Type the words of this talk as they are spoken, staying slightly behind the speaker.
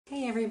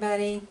Hey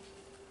everybody,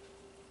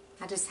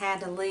 I just had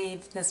to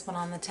leave this one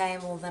on the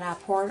table that I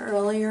poured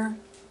earlier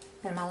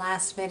in my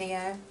last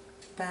video,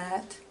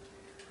 but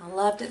I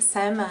loved it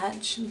so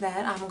much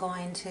that I'm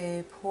going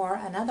to pour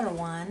another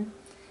one.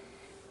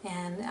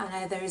 And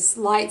I know there's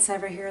lights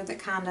over here that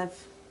kind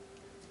of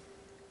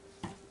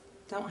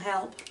don't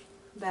help,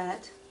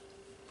 but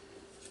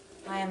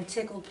I am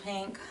tickled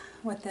pink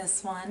with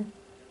this one.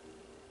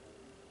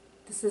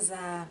 This is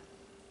a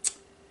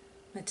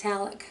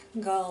metallic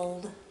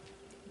gold,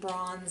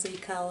 bronzy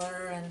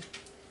color, and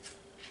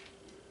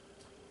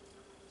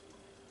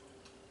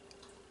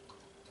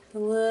the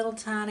little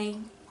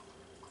tiny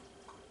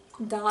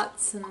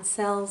dots and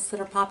cells that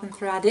are popping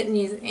through. I didn't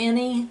use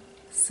any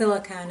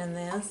silicone in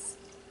this,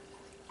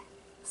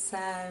 so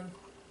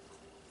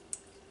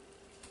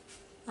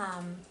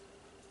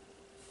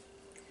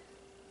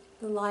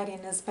the lighting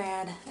is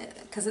bad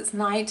because it's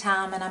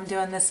nighttime and I'm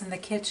doing this in the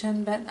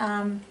kitchen, but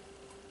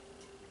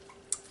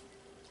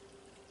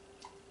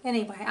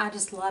anyway, I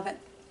just love it.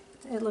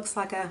 It looks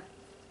like a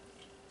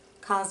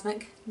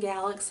cosmic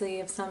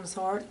galaxy of some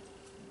sort.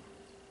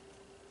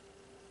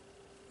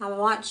 I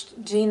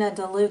watched Gina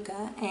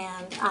DeLuca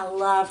and I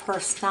love her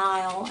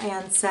style,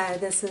 and so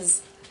this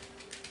is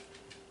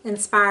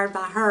inspired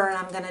by her, and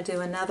I'm going to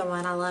do another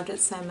one. I loved it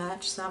so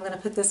much, so I'm going to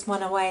put this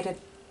one away to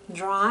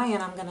dry,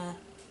 and I'm going to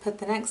put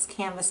the next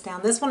canvas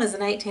down. This one is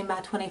an 18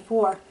 by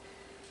 24.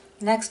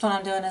 The next one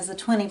I'm doing is a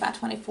 20 by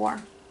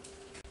 24.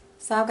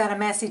 So I've got a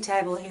messy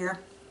table here.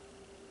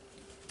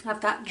 I've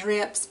got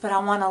drips, but I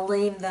want to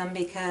leave them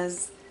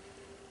because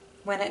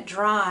when it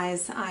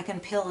dries I can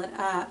peel it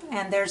up,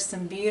 and there's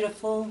some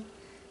beautiful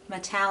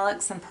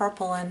metallics and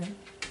purple and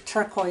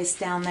turquoise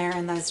down there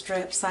in those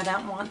drips, so I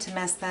don't want to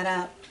mess that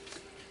up.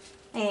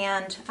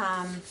 And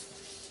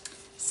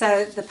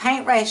so the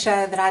paint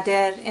ratio that I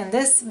did in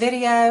this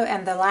video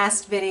and the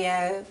last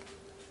video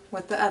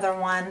with the other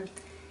one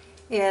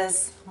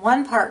is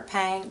 1 part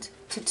paint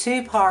to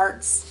 2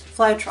 parts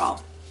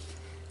Floetrol.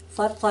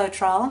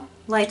 Floetrol,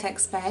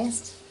 latex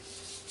based.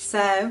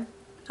 So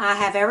I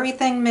have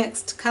everything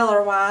mixed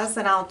color wise,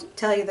 and I'll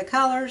tell you the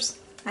colors.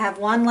 I have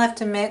one left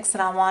to mix,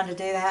 and I wanted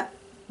to do that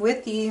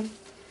with you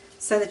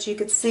so that you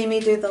could see me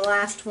do the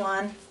last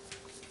one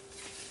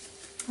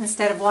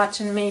instead of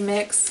watching me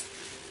mix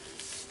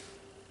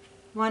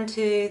 1,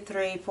 2,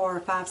 3, 4,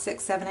 5,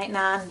 6, 7, 8,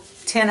 9,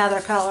 10 other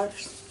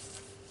colors.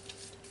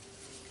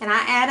 And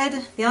I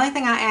added, the only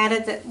thing I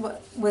added that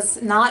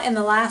was not in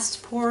the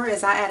last pour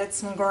is I added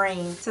some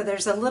green. So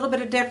there's a little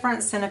bit of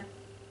difference in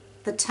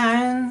the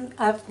tone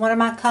of one of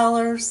my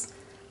colors,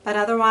 but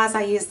otherwise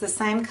I use the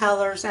same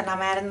colors and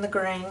I'm adding the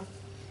green.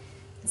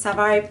 So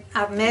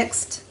I've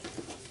mixed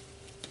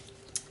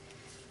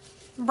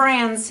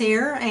brands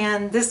here,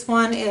 and this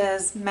one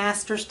is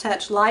Master's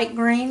Touch Light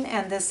Green,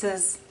 and this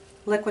is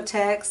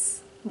Liquitex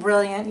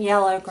Brilliant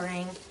Yellow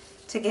Green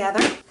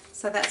together.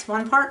 So that's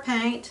 1 part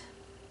paint.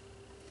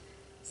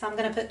 So I'm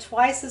going to put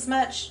twice as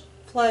much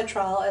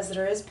Floetrol as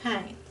there is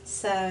paint.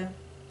 So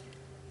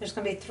there's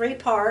going to be 3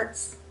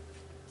 parts.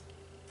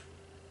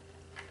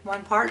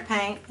 1 part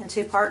paint and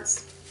 2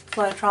 parts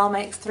Floetrol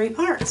makes 3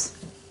 parts.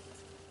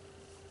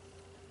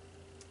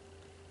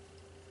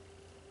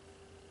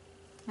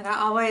 And I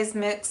always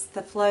mix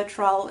the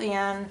Floetrol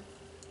in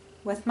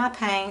with my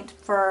paint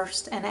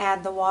first and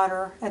add the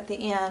water at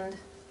the end.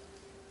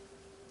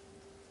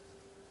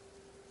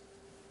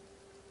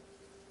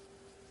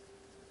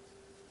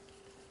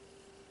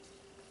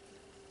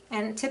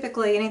 And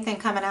typically anything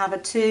coming out of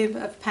a tube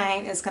of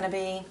paint is going to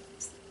be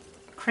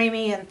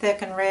creamy and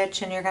thick and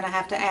rich, and you're going to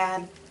have to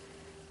add,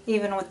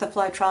 even with the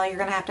Floetrol, you're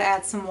going to have to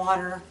add some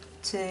water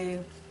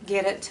to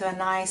get it to a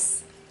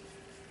nice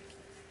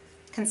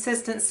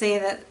consistency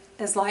that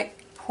is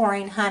like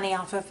pouring honey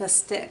off of a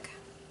stick.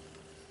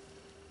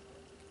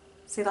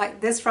 See, like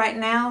this right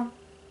now,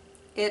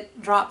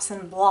 it drops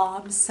in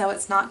blobs, so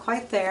it's not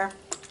quite there.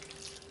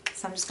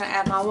 So I'm just going to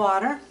add my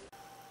water.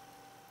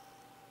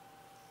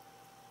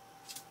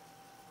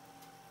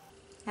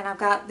 And I've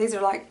got, these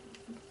are like,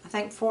 I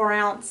think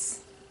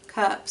 4-ounce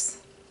cups.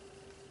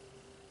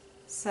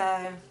 So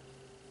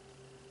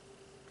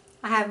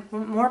I have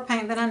more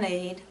paint than I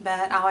need,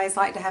 but I always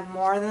like to have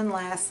more than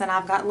less, and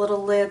I've got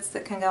little lids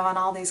that can go on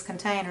all these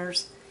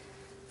containers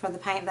for the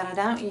paint that I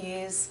don't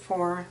use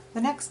for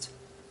the next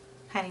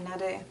painting I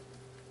do.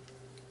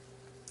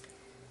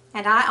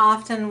 And I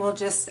often will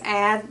just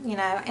add, you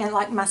know, and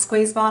like my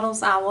squeeze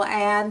bottles, I will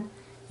add,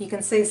 you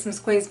can see some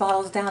squeeze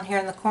bottles down here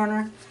in the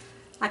corner.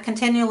 I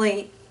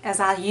continually, as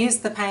I use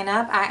the paint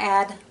up, I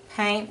add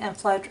paint and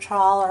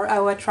Floetrol or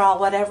Ochre,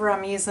 whatever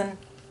I'm using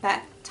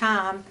that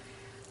time.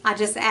 I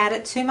just add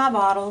it to my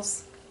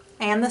bottles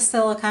and the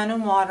silicone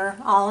and water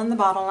all in the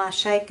bottle, and I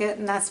shake it,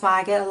 and that's why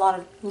I get a lot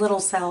of little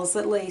cells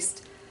at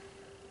least.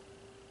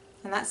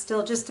 And that's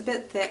still just a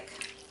bit thick.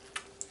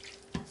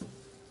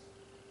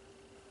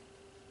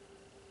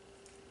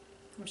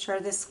 I'm sure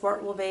this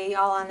squirt will be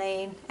all I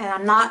need.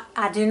 And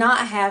I do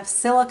not have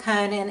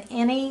silicone in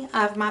any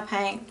of my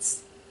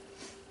paints.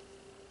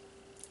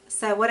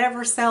 So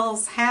whatever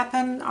cells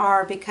happen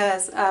are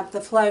because of the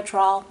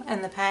Floetrol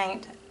and the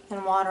paint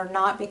and water,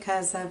 not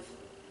because of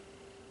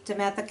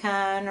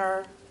dimethicone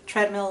or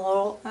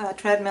treadmill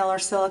or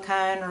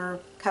silicone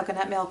or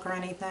coconut milk or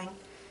anything.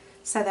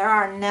 So there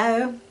are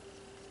nothing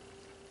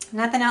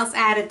else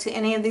added to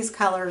any of these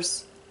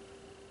colors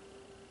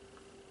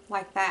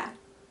like that.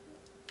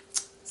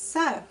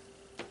 So,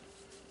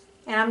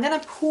 and I'm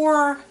going to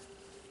pour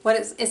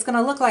it's going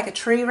to look like a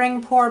tree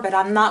ring pour, but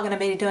I'm not going to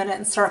be doing it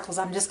in circles.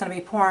 I'm just going to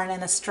be pouring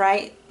in a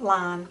straight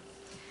line.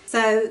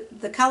 So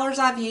the colors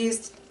I've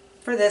used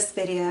for this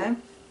video,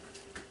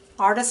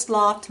 Artist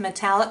Loft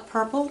Metallic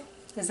Purple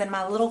is in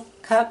my little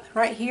cup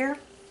right here.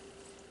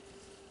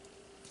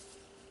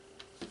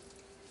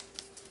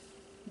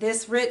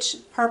 This rich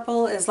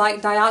purple is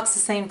like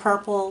dioxazine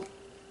purple,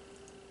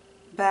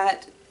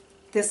 but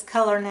this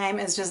color name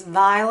is just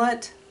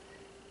Violet.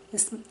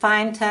 This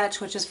Fine Touch,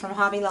 which is from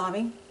Hobby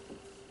Lobby.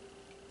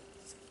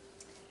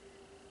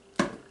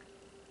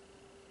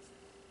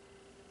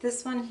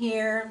 This one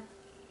here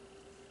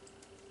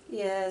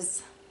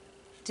is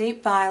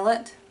Deep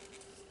Violet.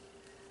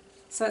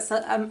 So it's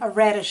a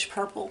reddish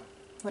purple,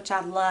 which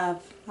I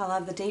love. I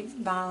love the Deep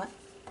Violet.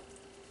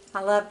 I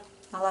love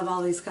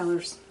all these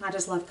colors. I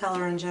just love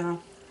color in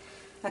general.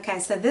 Okay,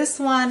 so this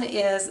one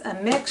is a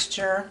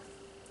mixture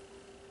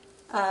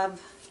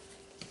of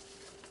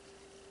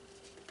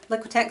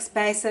Liquitex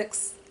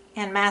Basics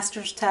and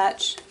Master's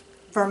Touch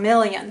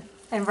Vermilion.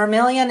 And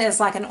vermilion is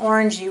like an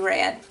orangey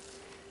red.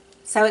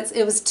 So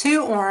it was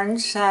too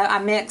orange, so I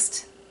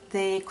mixed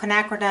the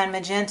quinacridone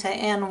magenta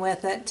in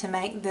with it to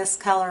make this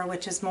color,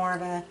 which is more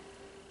of a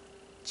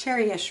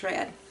cherryish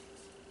red.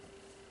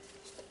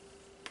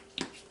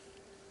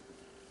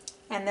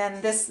 And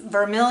then this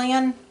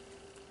vermilion,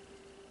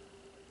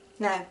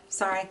 no,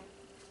 sorry,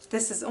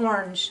 this is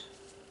orange.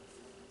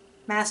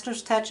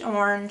 Master's Touch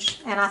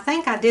Orange, and I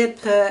think I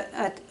did put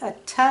a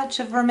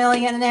touch of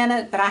vermilion in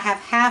it, but I have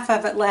half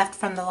of it left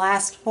from the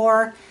last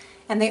pour,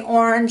 and the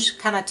orange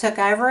kind of took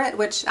over it,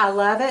 which I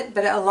love it,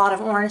 but a lot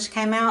of orange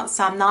came out,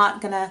 so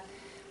I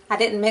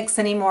didn't mix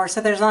anymore, so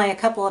there's only a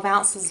couple of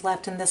ounces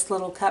left in this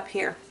little cup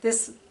here.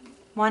 This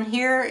one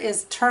here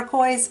is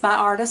Turquoise by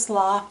Artist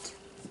Loft,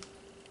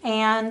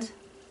 and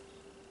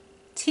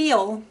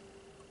Teal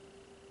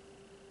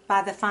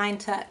by the Fine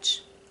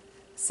Touch.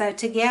 So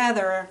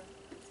together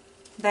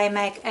they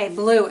make a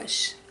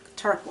bluish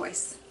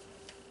turquoise.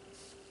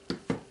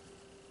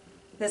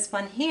 This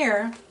one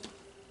here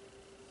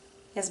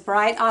is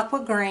Bright Aqua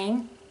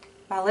Green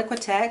by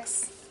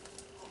Liquitex,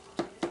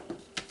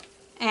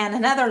 and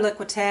another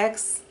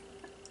Liquitex,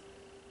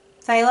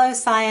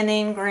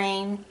 Phthalocyanine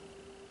Green.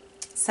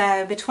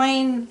 So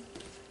between,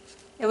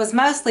 it was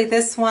mostly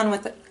this one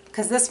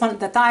because this one,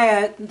 the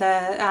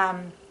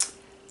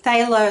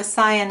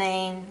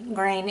Phthalocyanine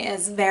Green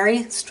is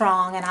very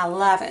strong and I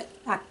love it.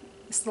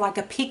 It's like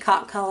a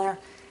peacock color,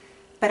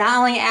 but I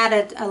only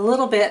added a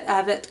little bit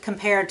of it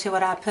compared to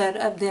what I put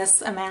of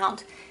this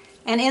amount.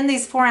 And in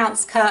these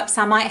 4-ounce cups,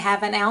 I might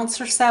have an ounce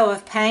or so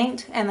of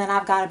paint, and then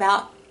I've got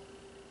about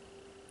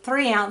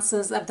 3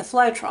 ounces of the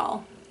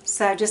Floetrol.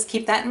 So just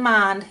keep that in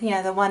mind. You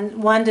know, the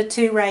 1 to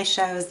 2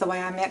 ratio is the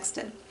way I mixed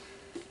it.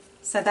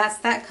 So that's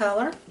that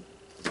color.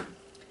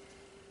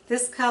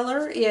 This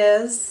color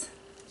is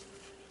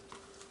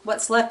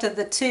what's left of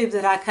the tube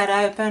that I cut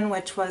open,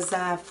 which was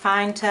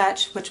Fine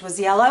Touch, which was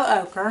yellow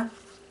ochre.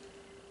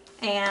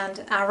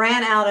 And I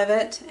ran out of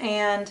it,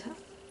 and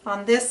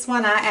on this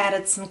one I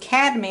added some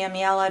cadmium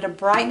yellow to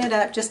brighten it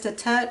up just a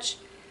touch,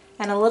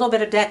 and a little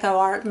bit of Deco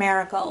Art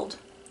Marigold.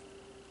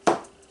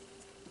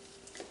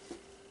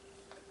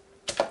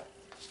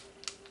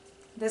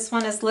 This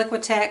one is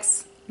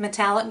Liquitex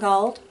Metallic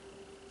Gold.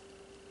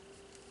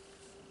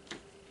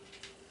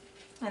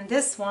 And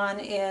this one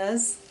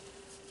is,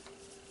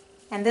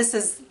 and this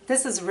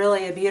is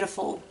really a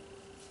beautiful,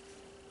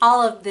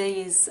 all of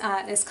these,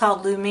 it's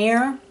called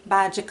Lumiere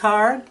by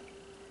Jacquard.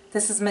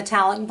 This is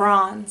metallic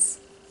bronze.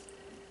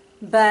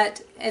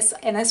 But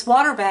it's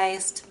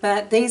water-based,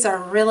 but these are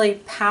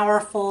really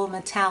powerful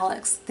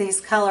metallics.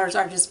 These colors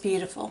are just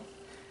beautiful.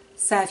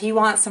 So if you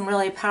want some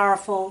really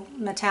powerful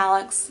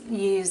metallics,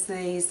 use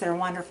these. They're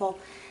wonderful.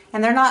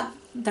 And they're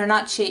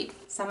not cheap.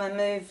 So I'm going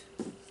to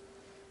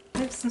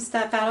move some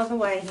stuff out of the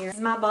way here. This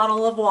is my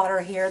bottle of water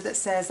here that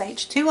says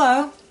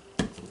H2O.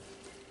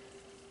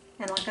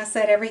 And like I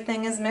said,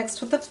 everything is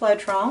mixed with the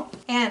Floetrol.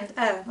 And,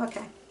 oh,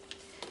 okay.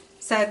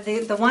 So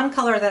the one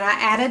color that I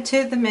added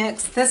to the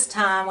mix this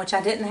time, which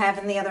I didn't have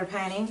in the other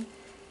painting,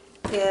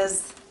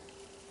 is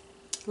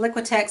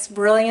Liquitex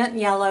Brilliant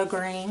Yellow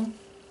Green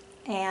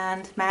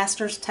and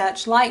Master's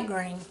Touch Light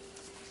Green.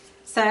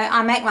 So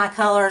I make my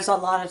colors a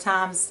lot of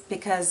times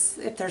because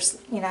if there's,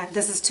 you know,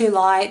 this is too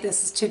light,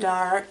 this is too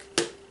dark,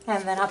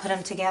 and then I put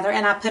them together.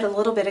 And I put a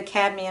little bit of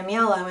cadmium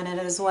yellow in it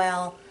as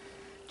well,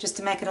 just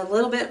to make it a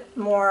little bit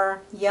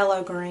more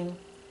yellow green.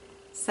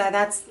 So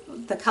that's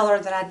the color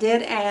that I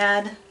did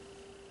add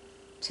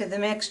to the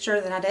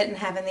mixture that I didn't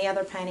have in the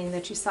other painting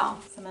that you saw.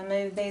 So I'm going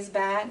to move these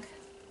back,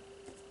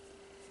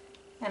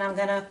 and I'm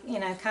going to, you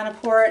know, kind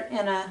of pour it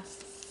in a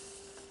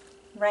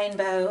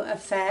rainbow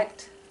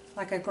effect,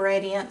 like a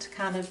gradient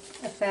kind of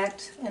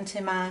effect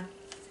into my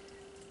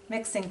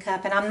mixing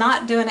cup. And I'm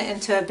not doing it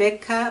into a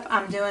big cup,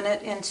 I'm doing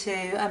it into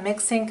a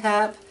mixing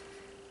cup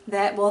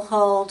that will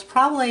hold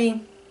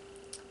probably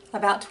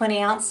about 20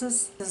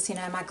 ounces. This is, you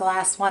know, my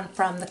glass one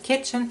from the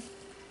kitchen.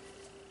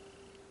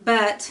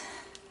 But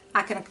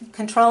I can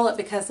control it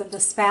because of the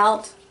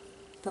spout,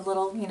 the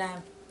little, you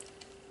know,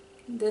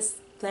 this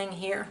thing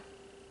here.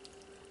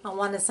 I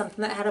wanted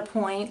something that had a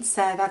point,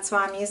 so that's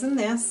why I'm using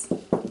this.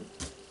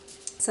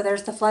 So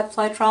there's the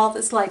Floetrol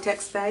that's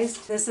latex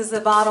based. This is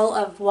a bottle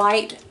of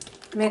white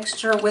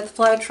mixture with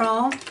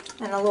Floetrol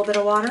and a little bit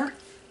of water.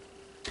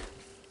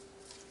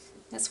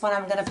 That's what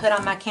I'm going to put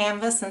on my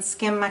canvas and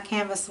skim my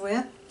canvas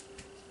with.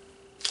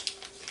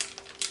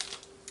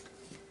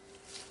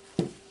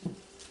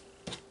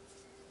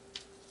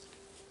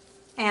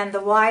 And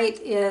the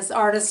white is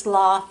Artist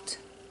Loft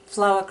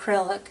Flow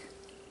Acrylic.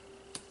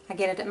 I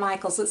get it at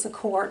Michael's, it's a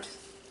quart.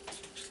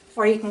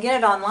 Or you can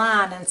get it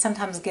online and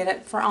sometimes get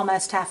it for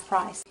almost half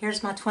price.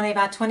 Here's my 20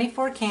 by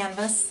 24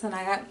 canvas, and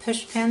I got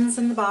push pins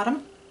in the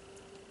bottom.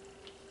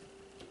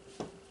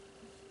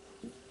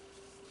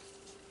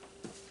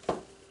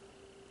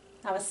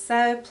 I was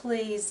so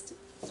pleased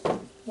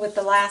with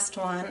the last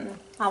one.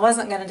 I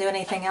wasn't going to do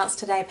anything else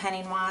today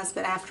painting wise,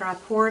 but after I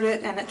poured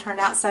it and it turned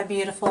out so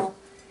beautiful,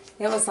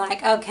 it was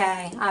like,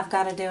 okay, I've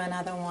got to do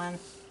another one.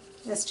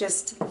 It's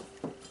just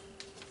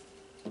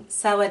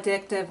so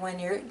addictive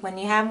when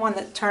you have one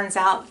that turns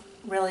out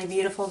really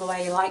beautiful the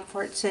way you like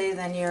for it to,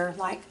 then you're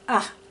like,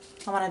 ah,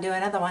 I want to do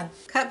another one.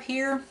 Cup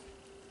here,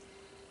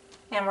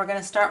 and we're going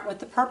to start with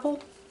the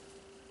purple.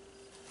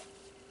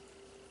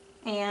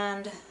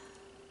 And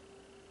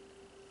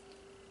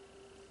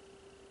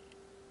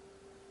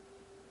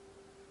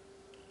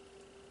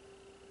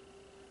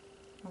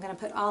I'm going to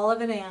put all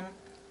of it in.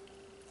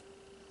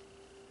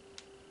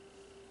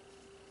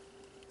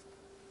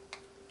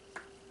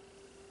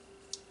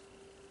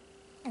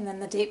 And then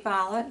the deep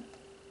violet.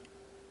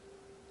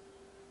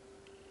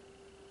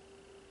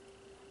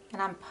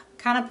 And I'm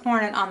kind of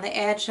pouring it on the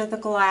edge of the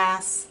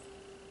glass.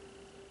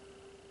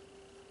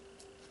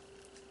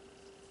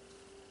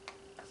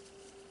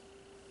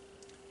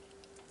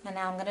 And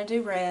now I'm going to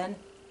do red.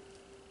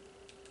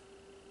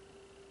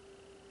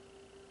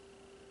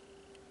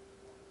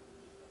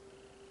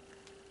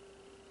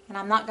 And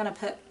I'm not going to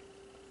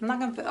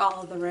put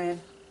all of the red.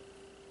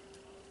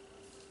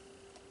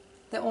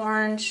 The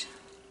orange,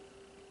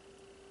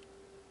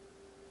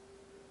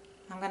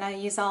 I'm going to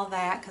use all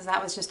that because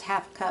that was just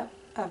half a cup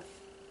of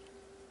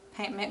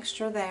paint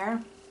mixture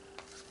there.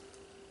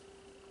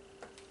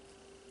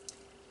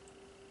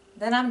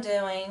 Then I'm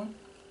doing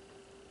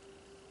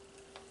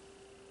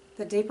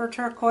the deeper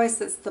turquoise,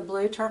 that's the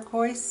blue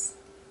turquoise.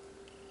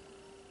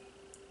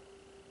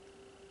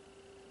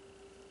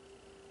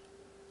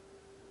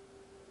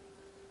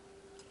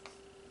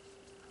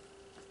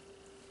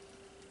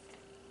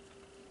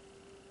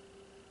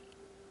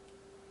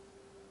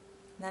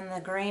 Then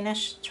the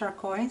greenish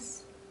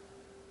turquoise.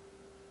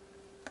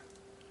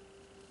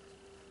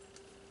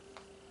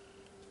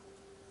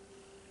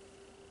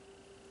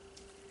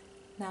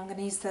 Now I'm going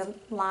to use the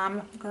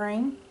lime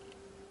green.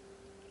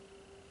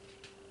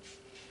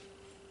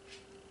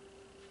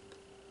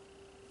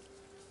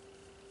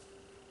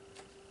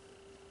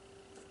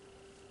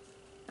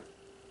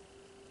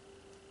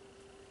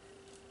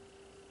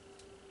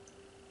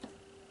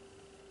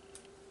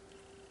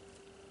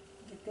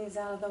 Get these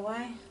out of the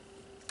way.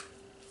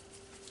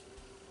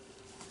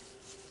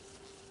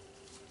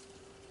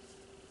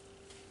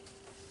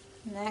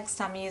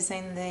 Next I'm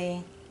using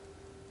the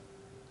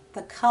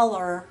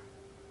color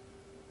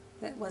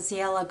that was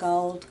yellow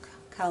gold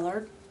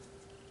colored.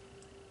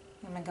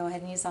 I'm going to go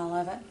ahead and use all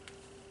of it.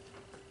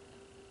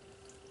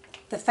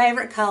 The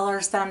favorite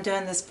colors that I'm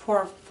doing this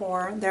pour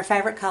for, their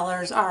favorite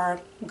colors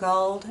are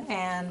gold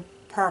and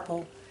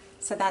purple.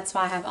 So that's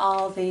why I have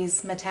all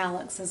these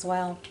metallics as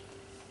well.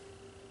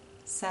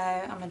 So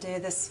I'm going to do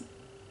this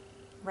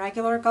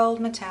regular gold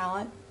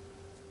metallic.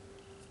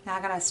 Now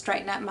I got to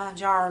straighten up my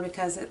jar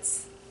because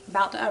it's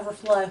about to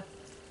overflow.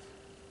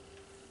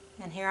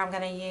 And here I'm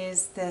going to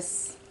use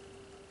this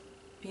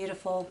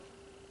beautiful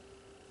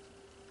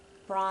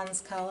bronze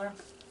color.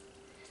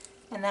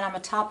 And then I'm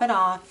going to top it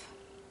off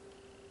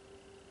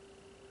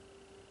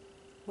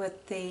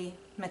with the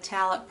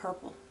metallic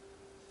purple.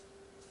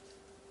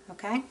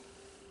 Okay?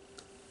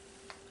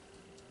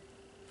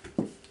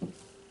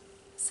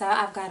 So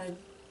I've got a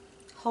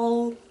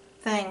whole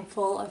thing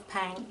full of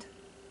paint,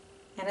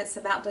 and it's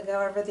about to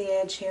go over the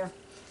edge here.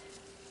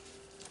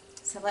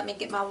 So let me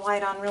get my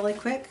white on really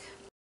quick.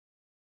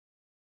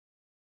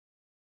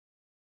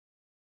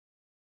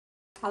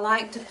 I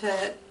like to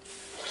put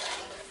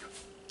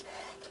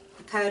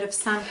a coat of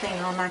something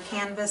on my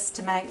canvas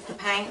to make the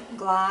paint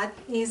glide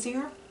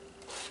easier.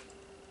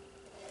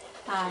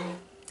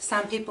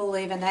 Some people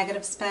leave a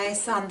negative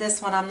space. On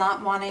this one I'm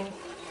not wanting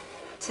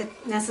to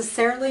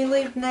necessarily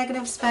leave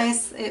negative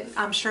space.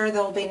 I'm sure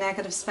there will be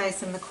negative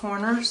space in the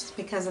corners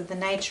because of the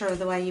nature of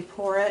the way you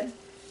pour it.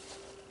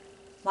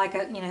 like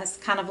a, you know, it's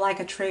kind of like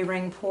a tree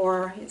ring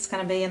pour. It's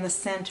going to be in the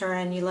center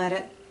and you let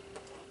it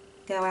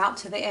go out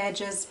to the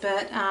edges,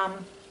 but I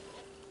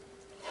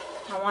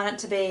want it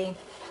to be,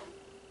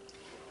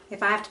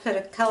 if I have to put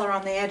a color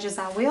on the edges,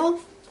 I will.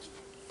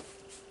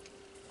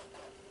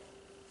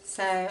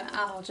 So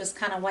I'll just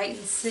kind of wait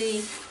and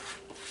see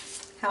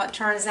how it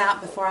turns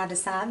out before I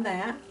decide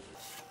that.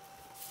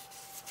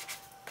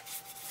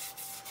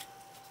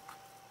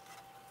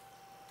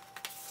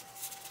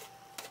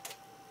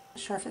 Not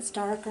sure if it's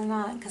dark or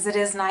not, because it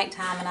is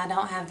nighttime and I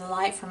don't have the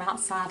light from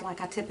outside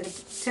like I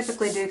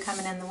typically do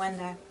coming in the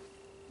window.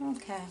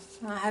 Okay,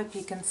 I hope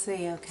you can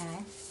see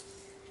okay.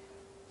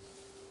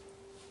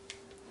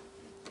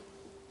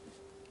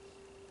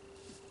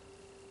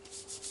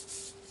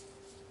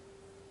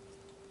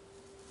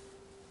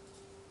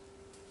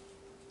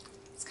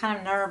 It's kind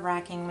of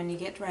nerve-wracking when you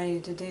get ready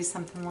to do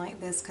something like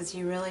this because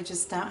you really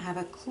just don't have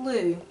a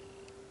clue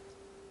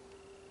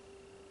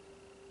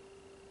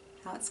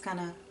how it's going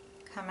to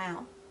come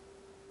out.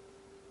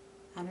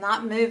 I'm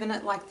not moving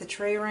it like the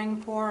tree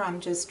ring pour, I'm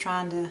just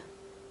trying to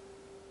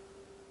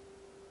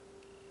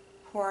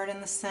pour it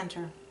in the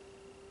center.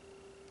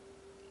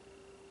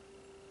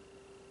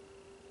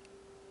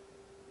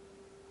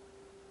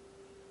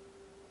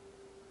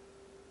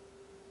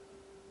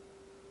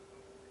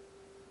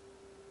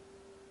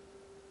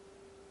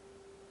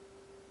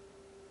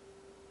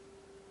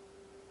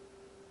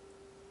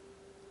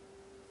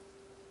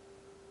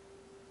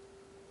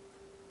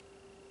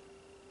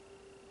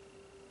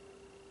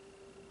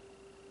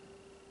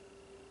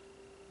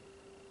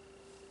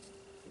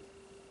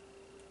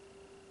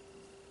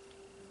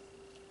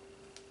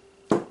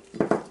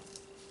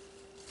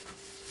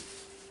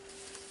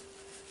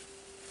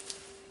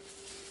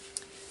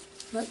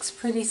 Looks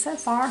pretty so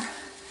far.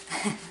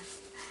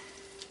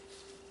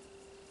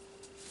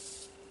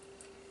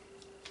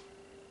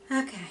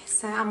 Okay,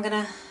 so I'm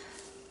gonna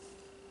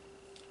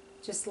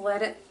just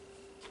let it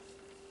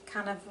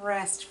kind of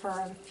rest for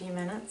a few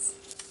minutes.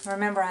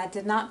 Remember, I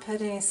did not put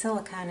any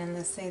silicone in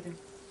this either.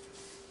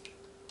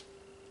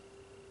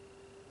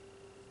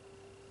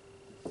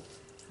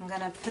 I'm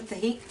gonna put the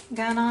heat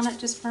gun on it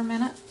just for a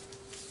minute.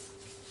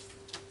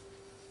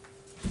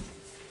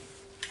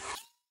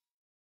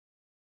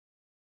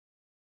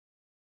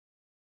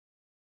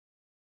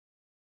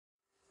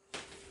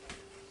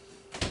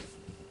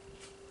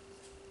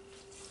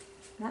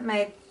 That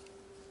made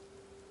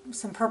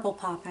some purple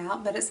pop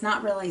out, but it's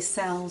not really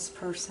cells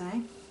per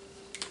se.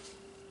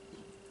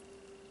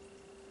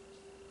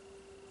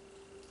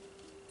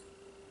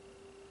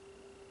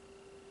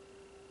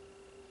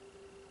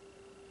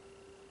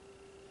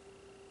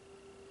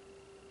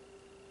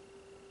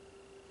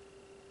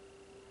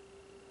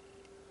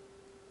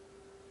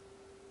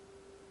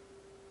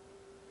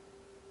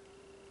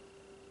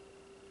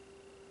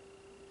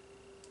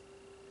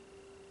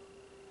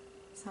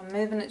 So I'm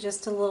moving it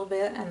just a little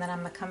bit and then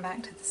I'm going to come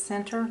back to the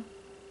center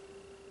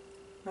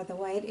where the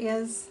weight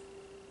is.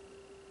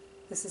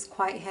 This is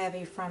quite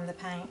heavy from the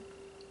paint.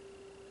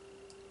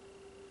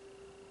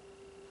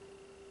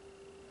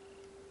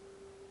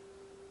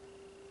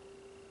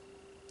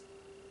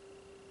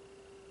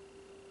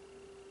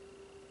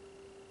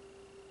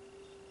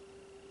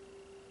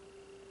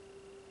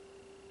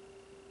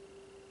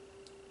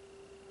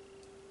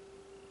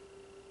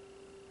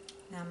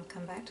 Now I'm going to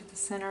come back to the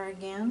center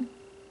again.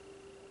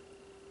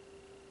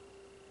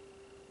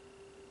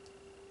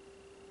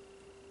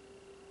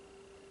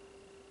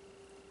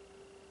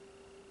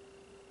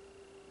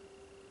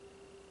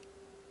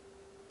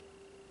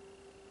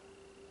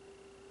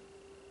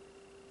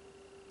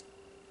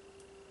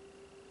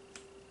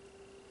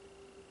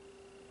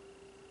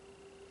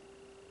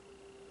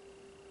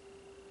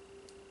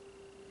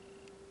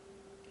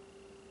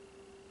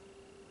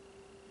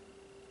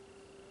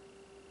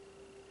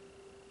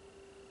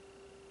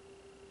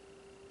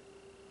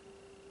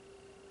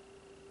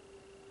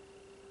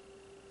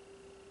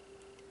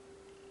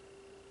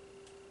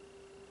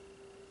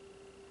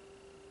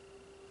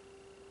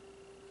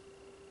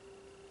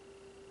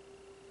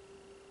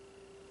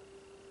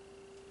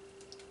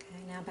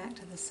 Now back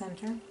to the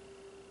center.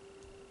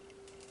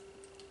 And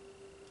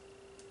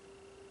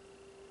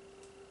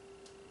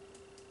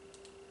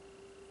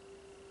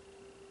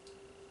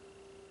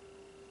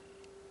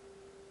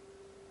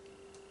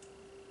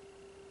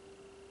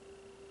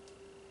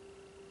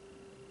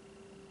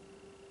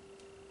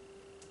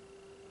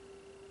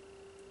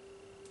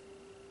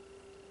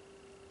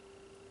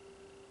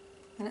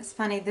it's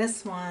funny,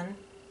 this one,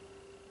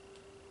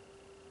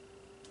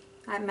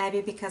 maybe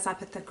because I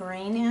put the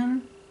green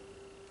in,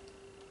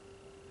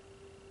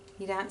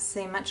 you don't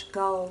see much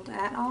gold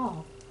at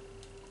all.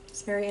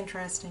 It's very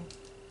interesting.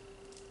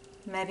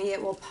 Maybe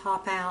it will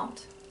pop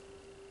out.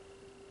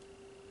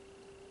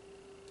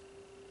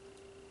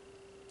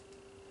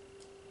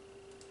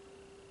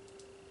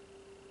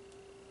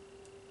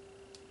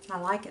 I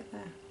like it though.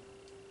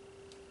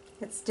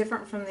 It's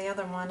different from the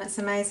other one. It's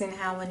amazing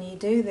how when you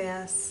do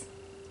this,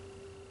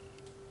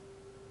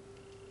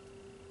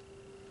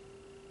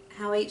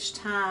 how each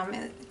time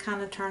it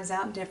kind of turns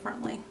out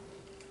differently.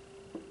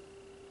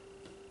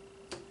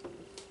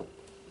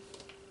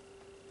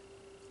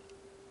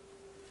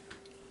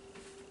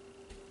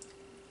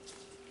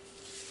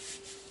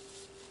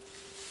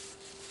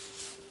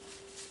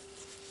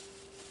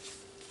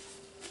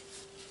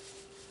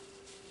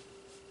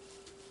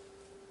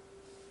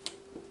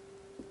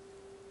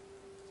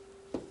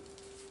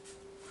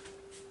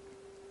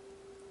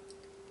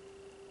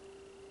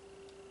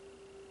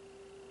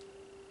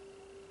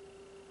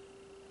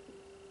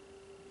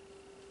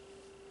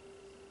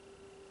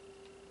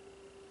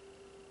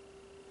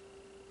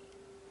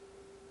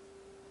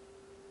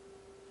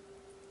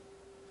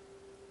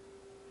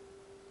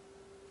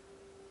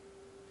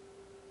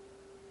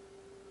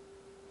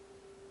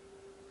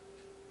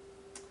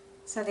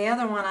 So the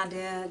other one I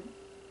did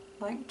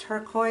like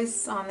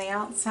turquoise on the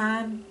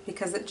outside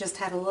because it just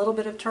had a little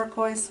bit of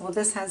turquoise. Well,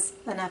 this has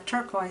enough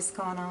turquoise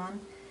going on,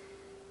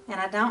 and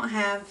I don't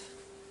have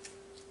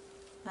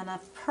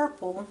enough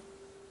purple.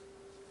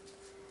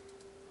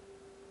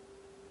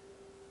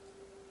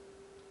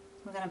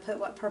 I'm going to put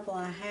what purple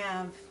I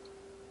have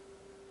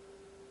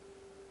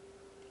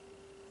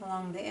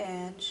along the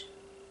edge.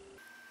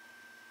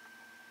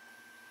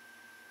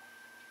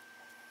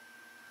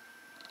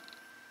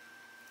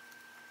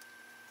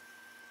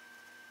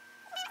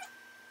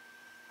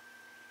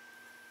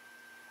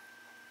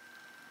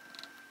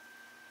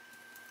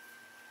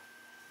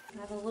 I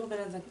have a little bit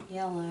of the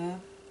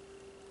yellow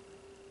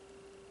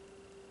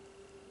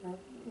or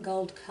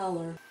gold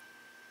color.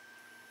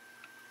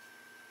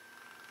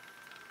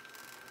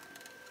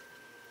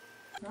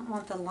 I don't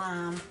want the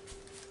lime.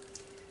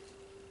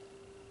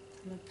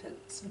 I'm going to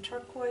put some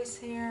turquoise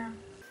here.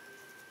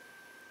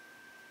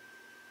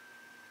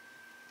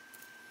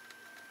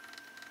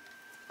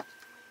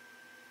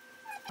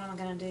 What I'm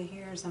going to do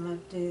here is I'm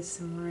going to do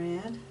some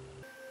red.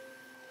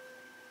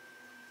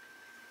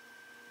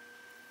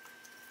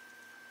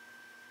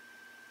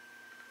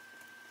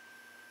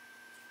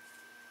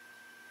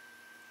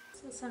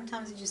 So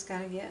sometimes you just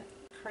got to get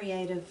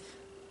creative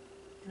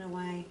in a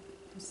way.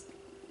 Just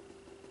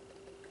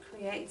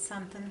create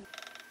something.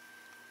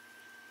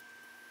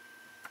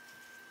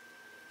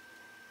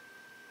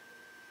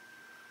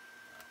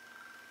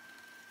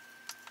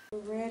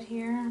 Red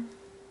here.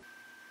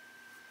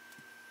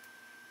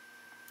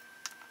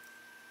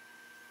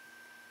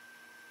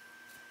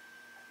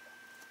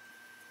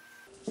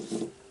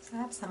 So I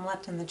have some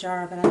left in the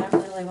jar, but I don't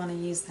really want to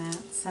use that.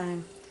 So I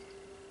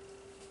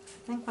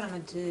think what I'm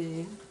going to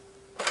do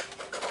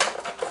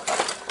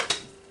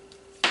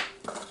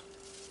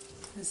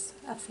is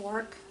a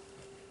fork.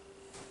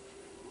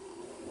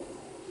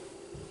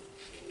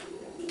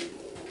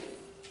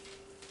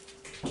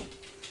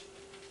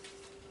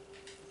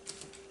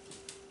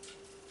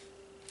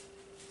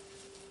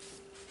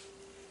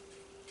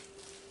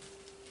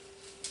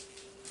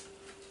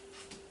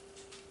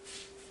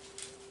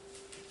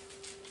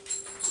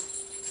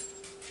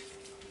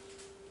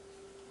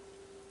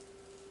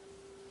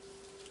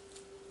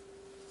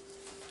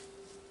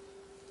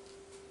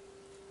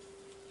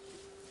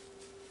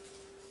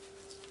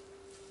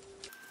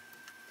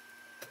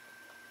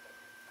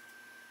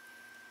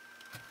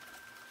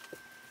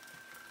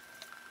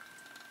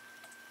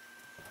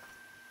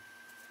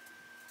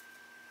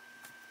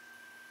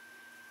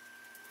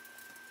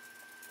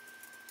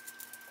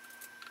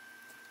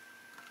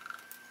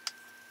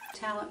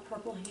 Metallic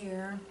purple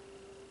here.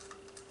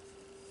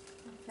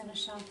 I'll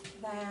finish off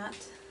that.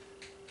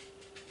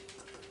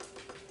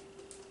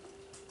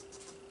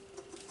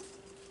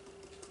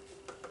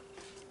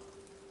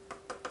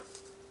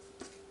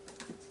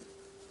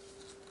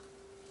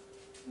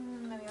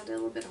 Maybe I'll do a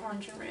little bit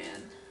orange and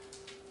red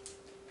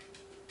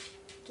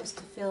just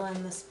to fill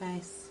in the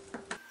space.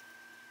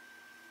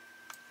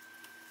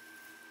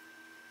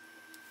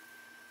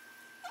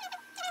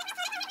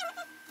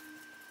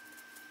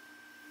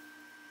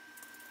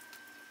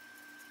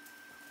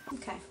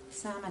 Okay,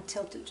 so I'm going to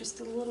tilt it just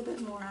a little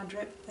bit more. I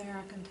drip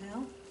there, I can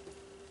tell.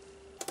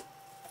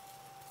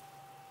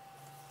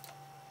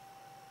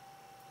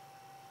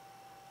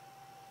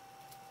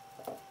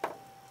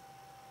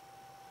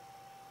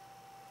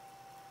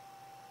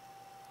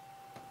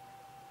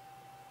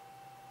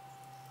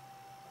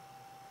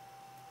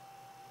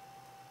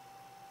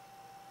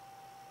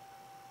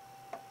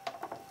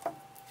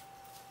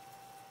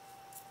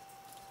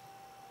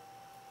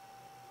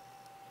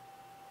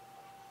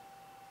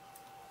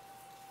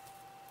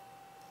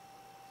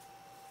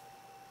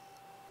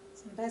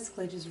 So I'm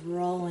basically just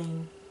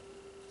rolling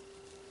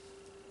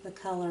the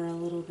color a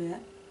little bit.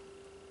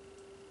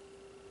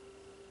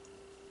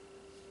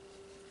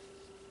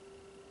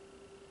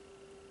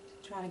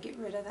 Try to get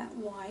rid of that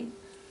white,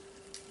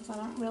 because I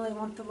don't really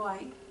want the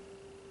white.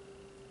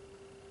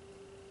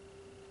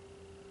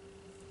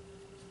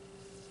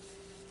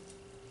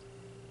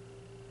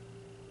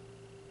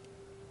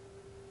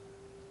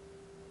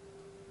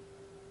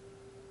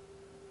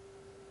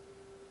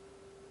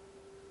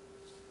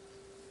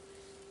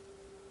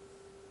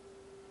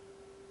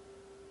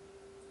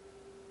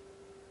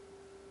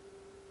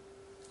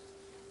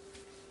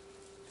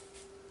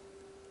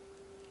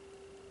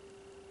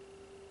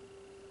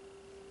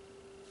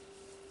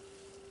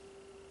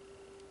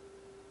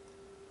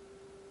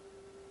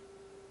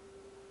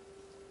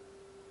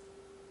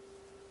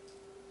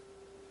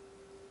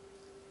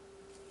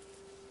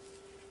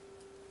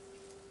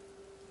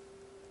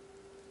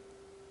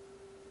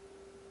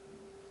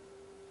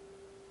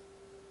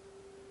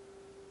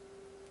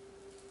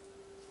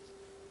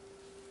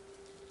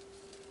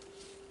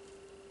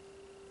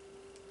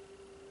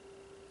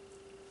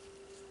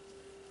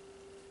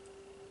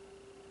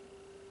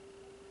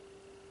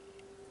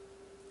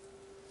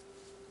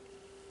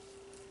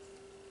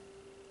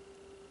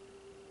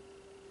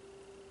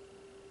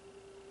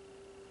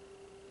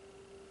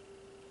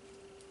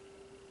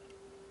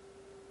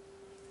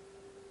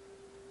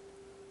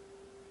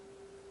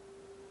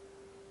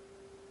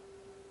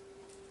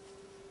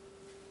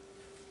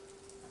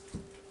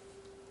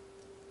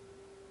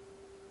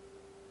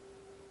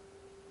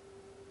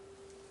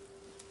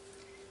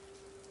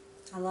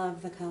 I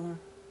love the color.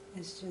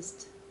 It's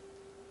just,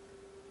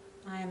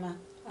 I am a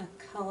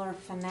color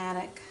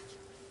fanatic.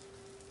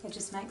 It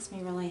just makes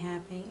me really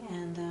happy,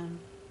 and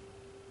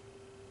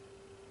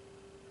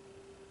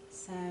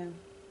so,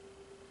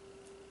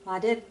 well, I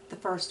did the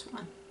first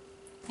one,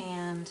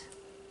 and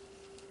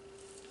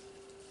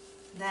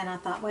then I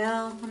thought,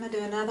 well, I'm going to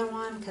do another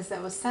one because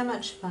that was so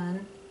much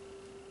fun,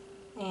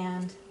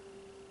 and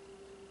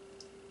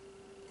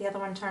the other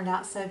one turned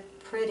out so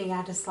pretty.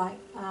 I just like,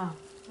 oh,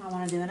 I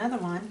want to do another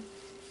one,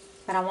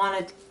 but I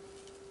wanted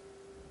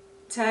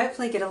to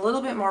hopefully get a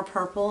little bit more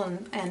purple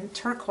and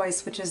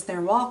turquoise, which is their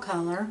wall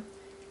color,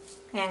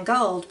 and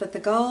gold, but the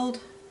gold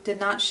did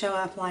not show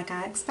up like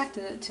I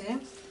expected it to.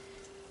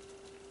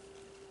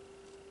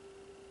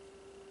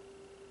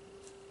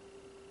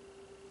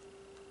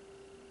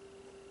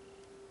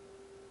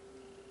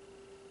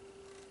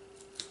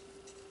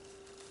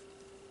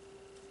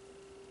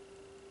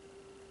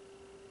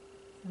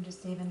 I'm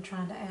just even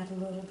trying to add a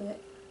little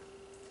bit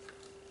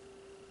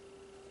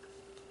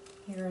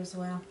here as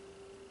well.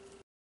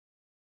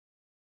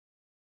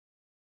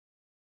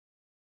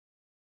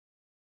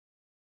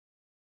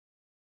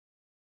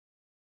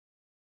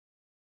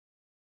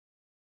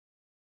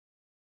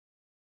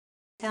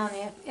 I'm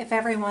telling you, if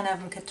every one of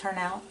them could turn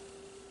out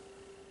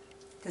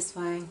this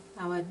way,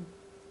 it'd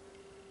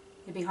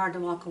be hard to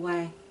walk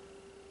away.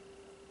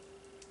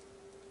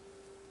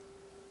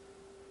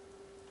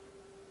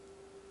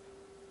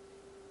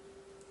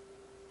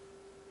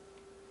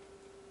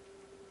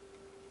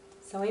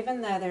 So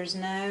even though there's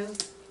no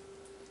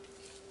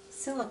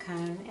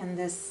silicone in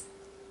this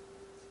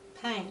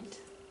paint,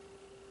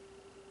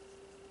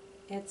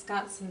 it's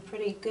got some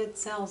pretty good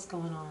cells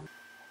going on.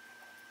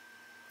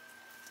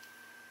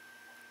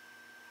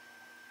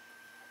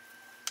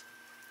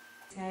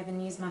 See, I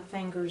even use my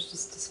fingers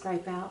just to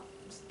scrape out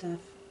stuff.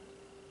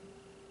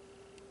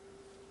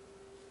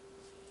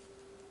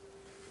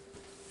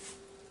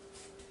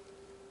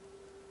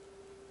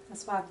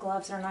 That's why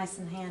gloves are nice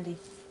and handy,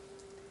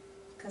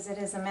 because it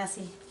is a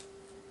messy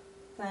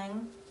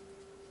thing,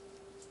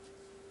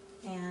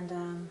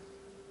 and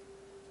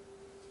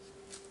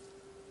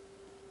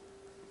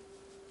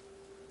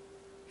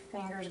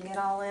fingers get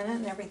all in it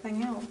and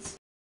everything else.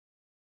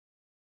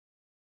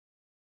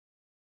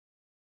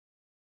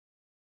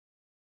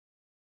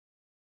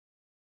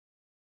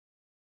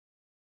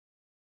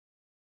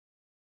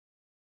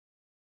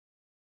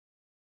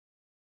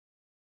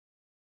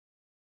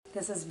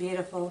 This is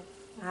beautiful.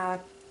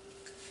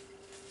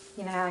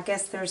 You know, I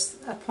guess there's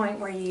a point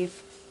where you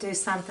do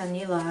something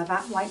you love.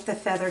 I like the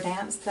feather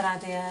dance that I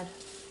did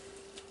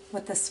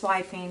with the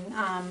swiping.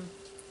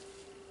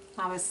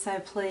 I was so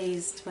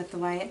pleased with the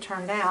way it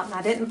turned out, and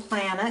I didn't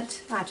plan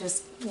it. I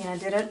just, you know,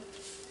 did it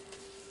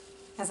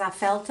as I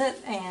felt it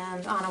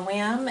and on a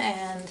whim,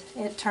 and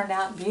it turned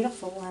out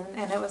beautiful.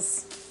 And it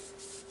was,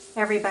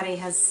 everybody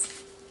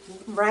has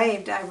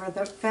raved over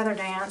the feather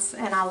dance,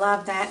 and I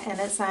love that in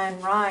its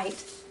own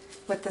right.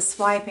 With the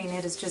swiping,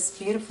 it is just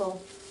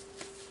beautiful.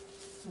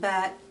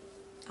 But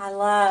I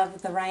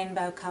love the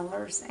rainbow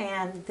colors,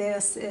 and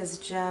this is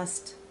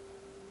just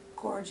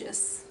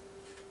gorgeous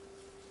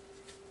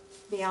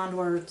beyond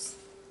words.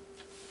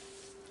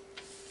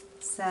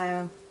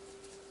 So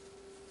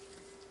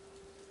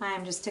I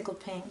am just tickled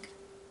pink.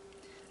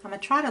 I'm going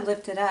to try to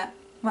lift it up.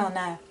 Well,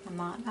 no, I'm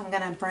not. I'm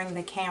going to bring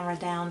the camera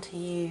down to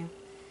you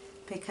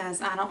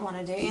because I don't want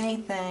to do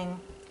anything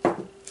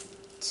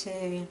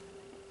to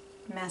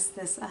mess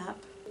this up.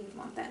 You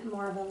want that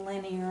more of a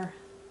linear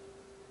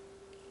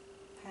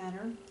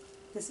pattern.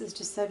 This is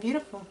just so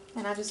beautiful,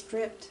 and I just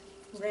dripped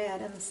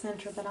red in the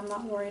center, but I'm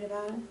not worried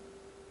about it.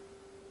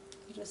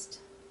 I just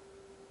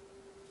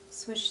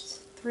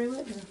swished through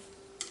it,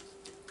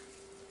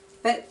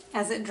 but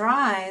as it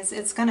dries,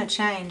 it's going to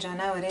change. I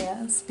know it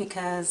is,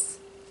 because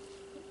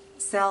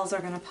cells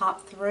are going to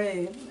pop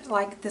through,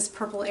 like this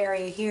purple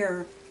area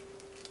here.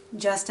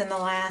 Just in the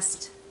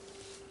last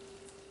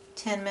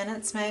 10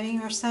 minutes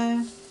maybe or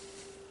so,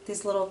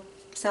 these little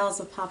cells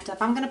have popped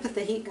up. I'm going to put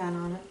the heat gun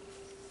on it.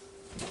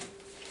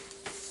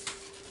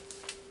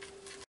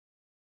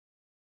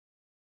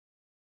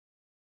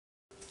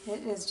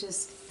 It is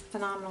just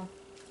phenomenal.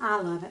 I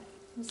love it.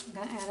 I'm just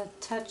going to add a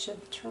touch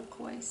of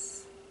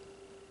turquoise.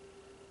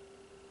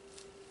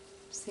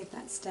 See if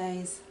that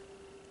stays.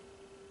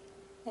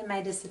 It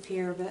may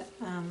disappear, but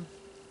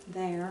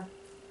there.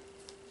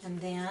 And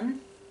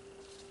then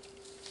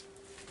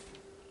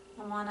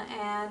I want to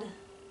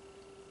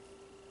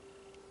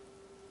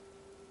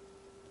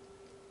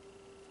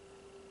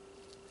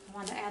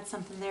add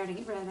something there to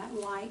get rid of that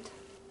white.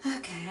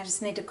 Okay, I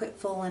just need to quit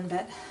fooling,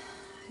 but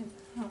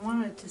I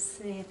wanted to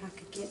see if I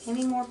could get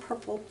any more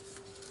purple.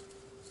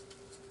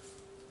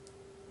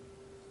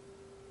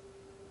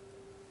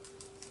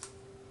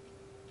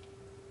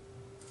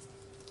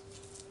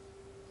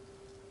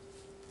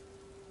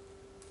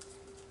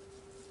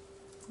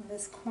 In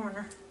this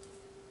corner.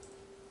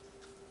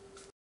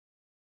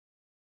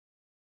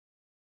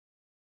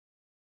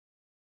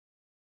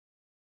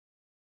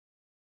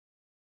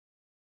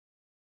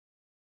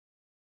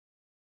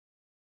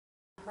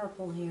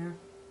 Purple here.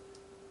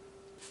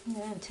 I'm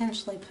going to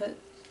intentionally put a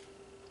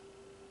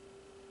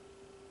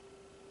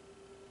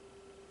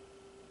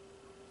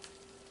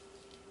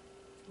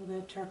little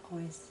bit of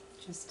turquoise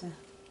just to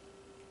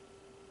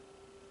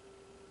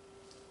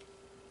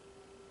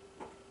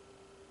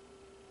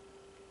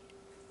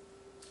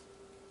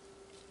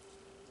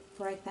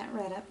break that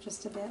red up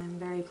just a bit. I'm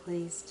very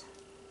pleased.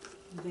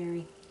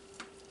 Very.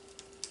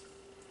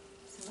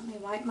 So let me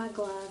wipe my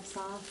gloves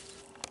off.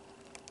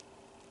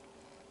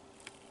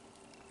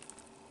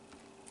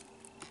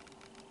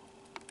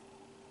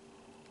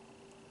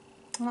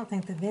 I don't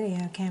think the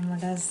video camera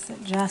does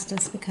it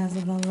justice because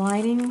of the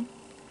lighting.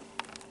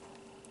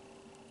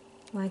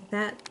 Like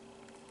that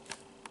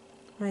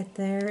right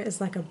there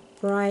is like a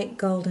bright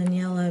golden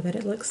yellow, but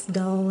it looks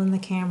dull in the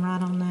camera. I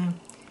don't know.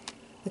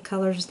 The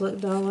colors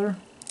look duller.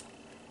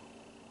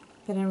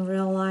 But in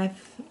real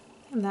life,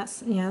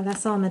 that's, you know,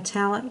 that's all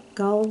metallic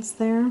golds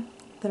there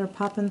that are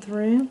popping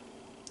through.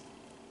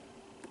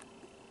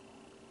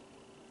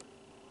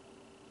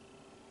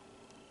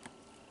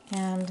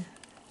 And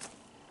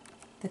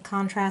the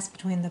contrast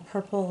between the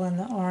purple and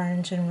the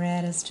orange and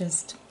red is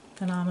just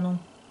phenomenal.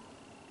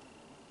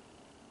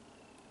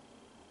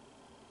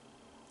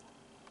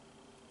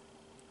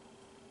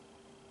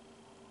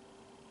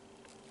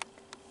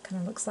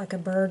 Kind of looks like a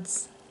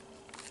bird's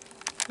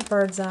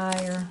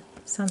eye or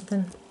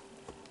something.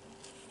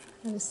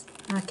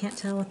 I can't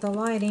tell with the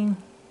lighting.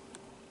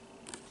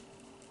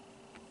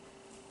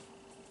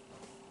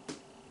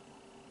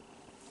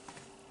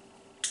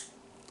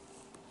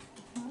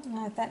 I don't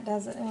know if that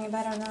does it any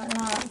better or not.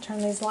 I'll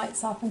turn these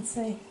lights off and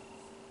see.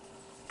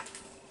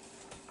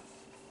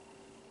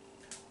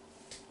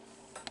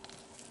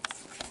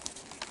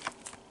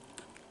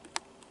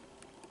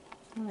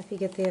 I don't know if you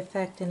get the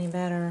effect any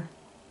better.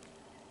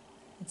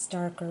 It's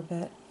darker,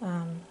 but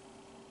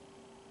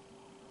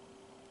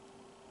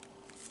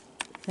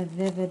the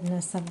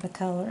vividness of the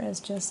color is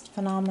just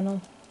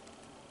phenomenal.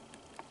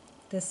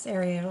 This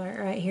area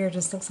right here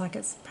just looks like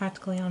it's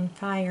practically on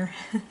fire.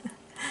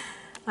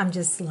 I'm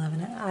just loving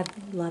it. I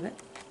love it.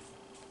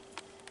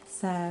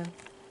 So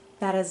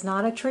that is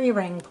not a tree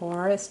ring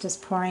pour. It's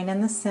just pouring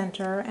in the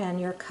center, and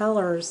your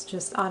colors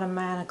just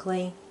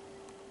automatically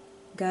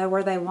go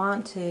where they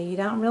want to. You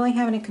don't really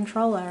have any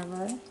control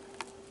over it.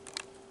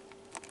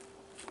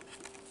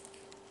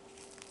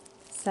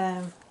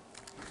 So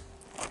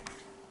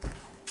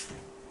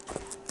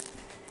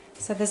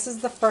this is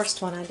the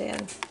first one I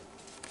did.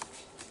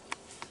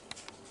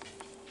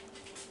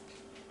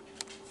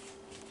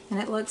 And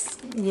it looks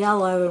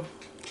yellow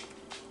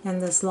in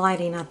this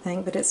lighting, I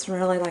think, but it's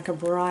really like a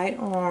bright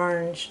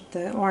orange.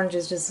 The orange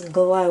is just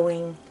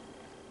glowing.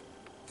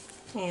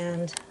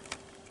 And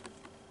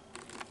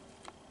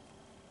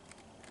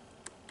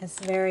it's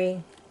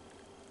very,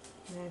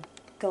 you know,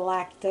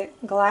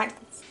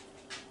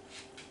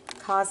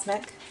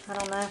 cosmic, I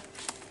don't know.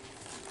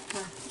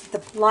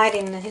 The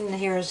lighting in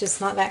here is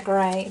just not that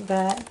great,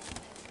 but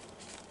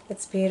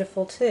it's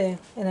beautiful too,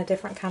 in a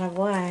different kind of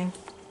way.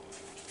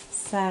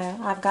 So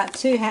I've got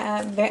two,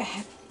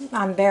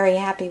 I'm very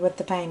happy with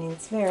the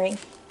paintings, very.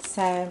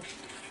 So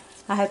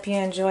I hope you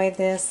enjoyed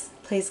this.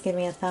 Please give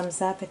me a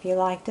thumbs up if you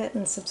liked it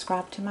and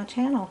subscribe to my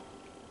channel.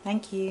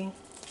 Thank you.